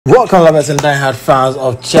Welcome, lovers and diehard fans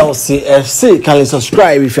of Chelsea FC. Kindly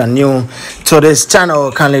subscribe if you are new to this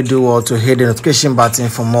channel. Kindly do all to hit the notification button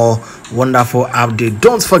for more wonderful updates.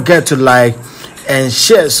 Don't forget to like and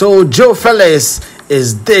share. So, Joao Felix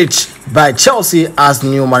is ditched by Chelsea as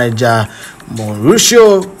new manager.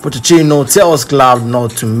 Mauricio Pochettino tells club not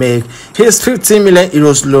to make his 15 million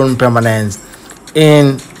euros loan permanent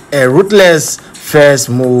in a ruthless first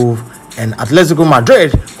move, and Atletico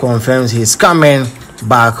Madrid confirms he's coming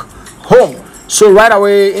back home. So right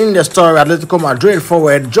away in the story, Atletico Madrid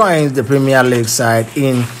forward joins the Premier League side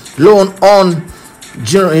in loan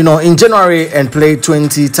in January and played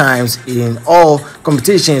 20 times in all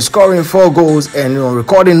competitions, scoring 4 goals and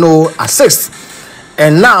recording no assists.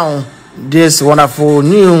 And now this wonderful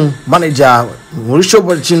new manager Mauricio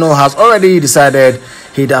Pochettino has already decided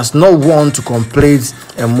he does not want to complete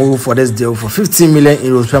a move for this deal for 15 million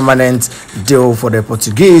euros permanent deal for the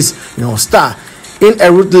Portuguese star. In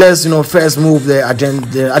a ruthless, first move, the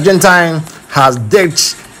Argentine has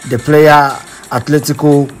ditched the player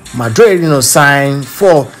Atletico Madrid, signed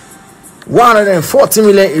for 140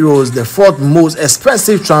 million euros, the fourth most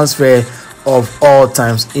expensive transfer of all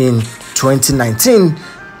times in 2019.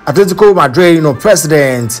 Atletico Madrid,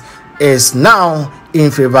 president is now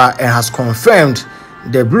in favor and has confirmed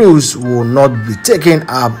the Blues will not be taking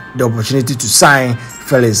up the opportunity to sign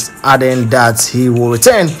Felix, adding that he will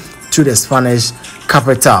return to the Spanish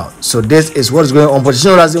capital. So this is what's going on.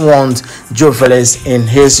 Pochettino doesn't want Joao Felix in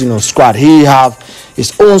his squad. He have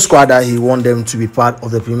his own squad that he want them to be part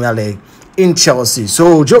of the Premier League in Chelsea.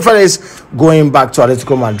 So Joao Felix going back to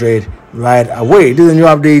Atletico Madrid right away. This is a new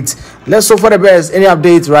update. Let's hope for the best. Any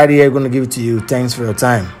updates right here, going to give it to you. Thanks for your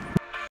time.